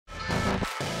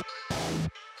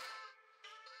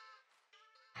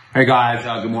Hey guys,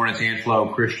 good morning. It's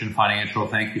Angelo Christian Financial.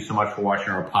 Thank you so much for watching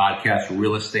our podcast,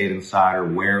 Real Estate Insider,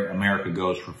 where America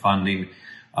goes for funding.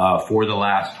 For the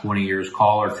last 20 years,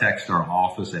 call or text our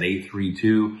office at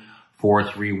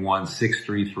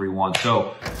 832-431-6331.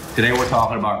 So today we're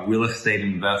talking about real estate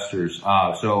investors.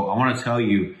 So I want to tell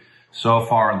you, so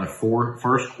far in the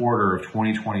first quarter of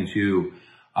 2022,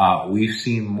 we've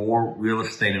seen more real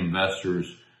estate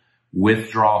investors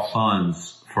withdraw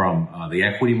funds from the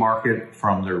equity market,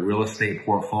 from their real estate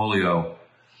portfolio,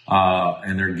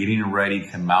 and they're getting ready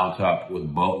to mount up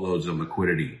with boatloads of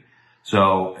liquidity.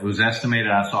 So it was estimated,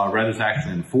 I read this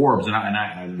actually in Forbes,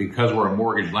 and because we're a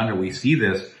mortgage lender, we see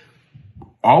this.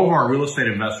 All of our real estate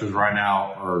investors right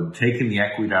now are taking the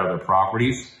equity out of their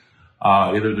properties.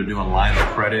 Either they're doing lines of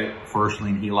credit, first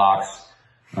lien HELOCs,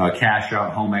 cash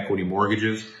out home equity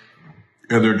mortgages.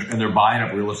 And they're buying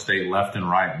up real estate left and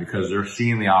right because they're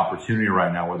seeing the opportunity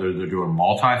right now, whether they're doing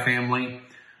multifamily,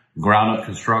 ground up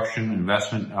construction,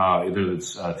 investment, either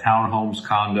it's townhomes,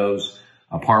 condos,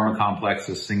 apartment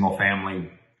complexes, single family.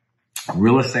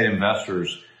 Real estate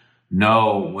investors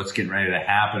know what's getting ready to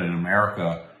happen in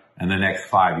America in the next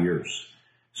 5 years.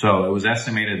 So it was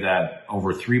estimated that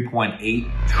over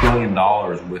 $3.8 trillion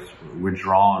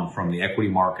withdrawn from the equity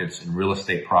markets and real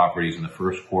estate properties in the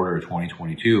first quarter of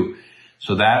 2022.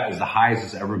 So that is the highest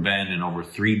it's ever been in over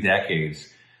 3 decades.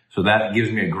 So that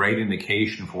gives me a great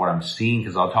indication for what I'm seeing,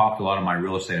 because I'll talk to a lot of my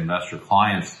real estate investor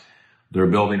clients. They're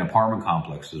building apartment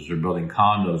complexes, they're building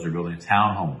condos, they're building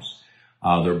townhomes.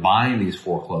 They're buying these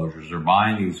foreclosures, they're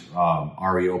buying these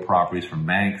REO properties from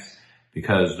banks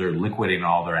because they're liquidating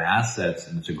all their assets,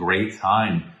 and it's a great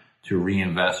time to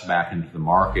reinvest back into the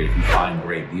market if you find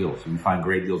great deals. If you find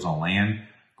great deals on land,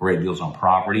 great deals on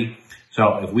property.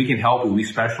 So if we can help you, we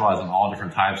specialize in all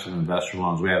different types of investor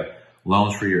loans. We have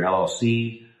loans for your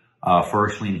LLC,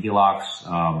 first lien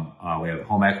HELOCs. We have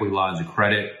home equity lines of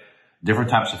credit, different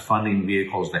types of funding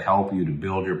vehicles to help you to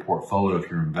build your portfolio. If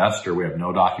you're an investor, we have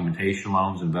no documentation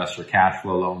loans, investor cash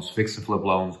flow loans, fix and flip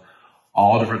loans,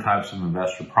 all different types of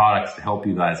investor products to help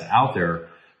you guys out there.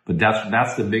 But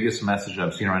that's the biggest message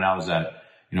I've seen right now is that,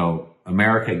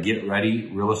 America, get ready.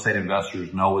 Real estate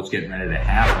investors know what's getting ready to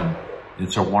happen.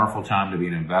 It's a wonderful time to be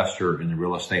an investor in the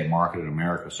real estate market in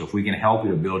America. So if we can help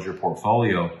you to build your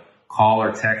portfolio, call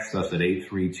or text us at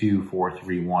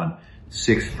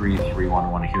 832-431-6331. I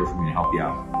want to hear from you and help you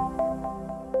out.